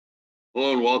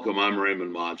Hello and welcome. I'm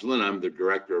Raymond Modulin. I'm the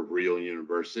director of Real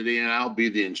University, and I'll be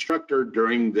the instructor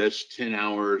during this 10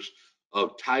 hours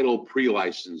of title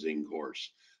pre-licensing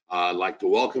course. I'd like to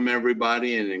welcome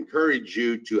everybody and encourage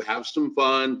you to have some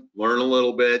fun, learn a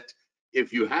little bit.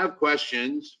 If you have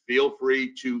questions, feel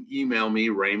free to email me,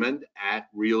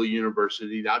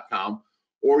 raymond@realuniversity.com,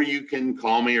 or you can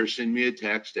call me or send me a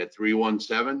text at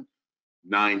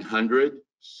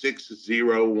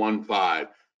 317-900-6015.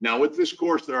 Now, with this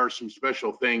course, there are some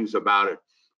special things about it.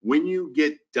 When you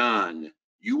get done,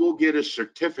 you will get a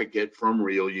certificate from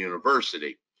Real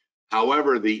University.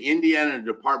 However, the Indiana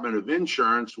Department of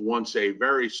Insurance wants a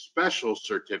very special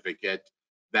certificate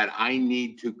that I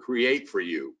need to create for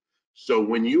you. So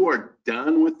when you are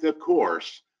done with the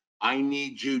course, I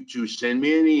need you to send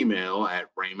me an email at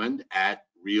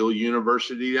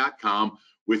raymond@realuniversity.com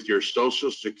with your social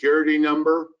security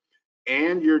number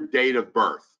and your date of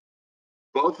birth.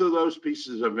 Both of those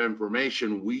pieces of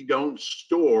information we don't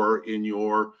store in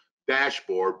your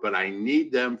dashboard, but I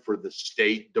need them for the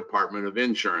State Department of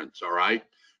Insurance, all right?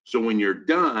 So when you're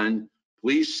done,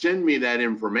 please send me that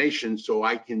information so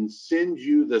I can send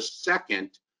you the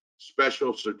second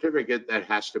special certificate that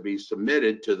has to be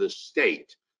submitted to the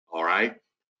state, all right?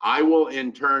 I will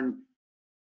in turn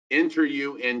enter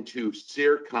you into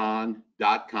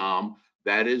CIRCON.com.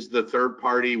 That is the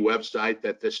third-party website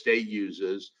that the state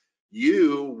uses.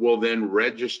 You will then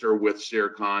register with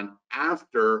CIRCON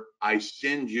after I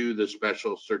send you the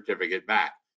special certificate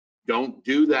back. Don't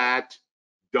do that.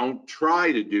 Don't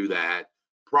try to do that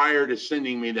prior to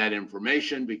sending me that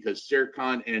information, because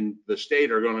CIRCON and the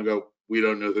state are going to go, we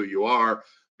don't know who you are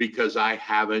because I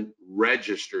haven't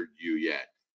registered you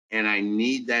yet. And I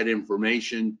need that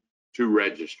information to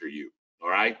register you. All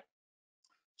right.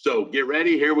 So get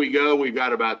ready. Here we go. We've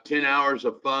got about 10 hours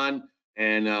of fun,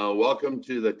 and welcome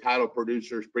to the Title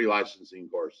Producers Pre-Licensing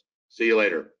course. See you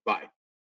later. Bye.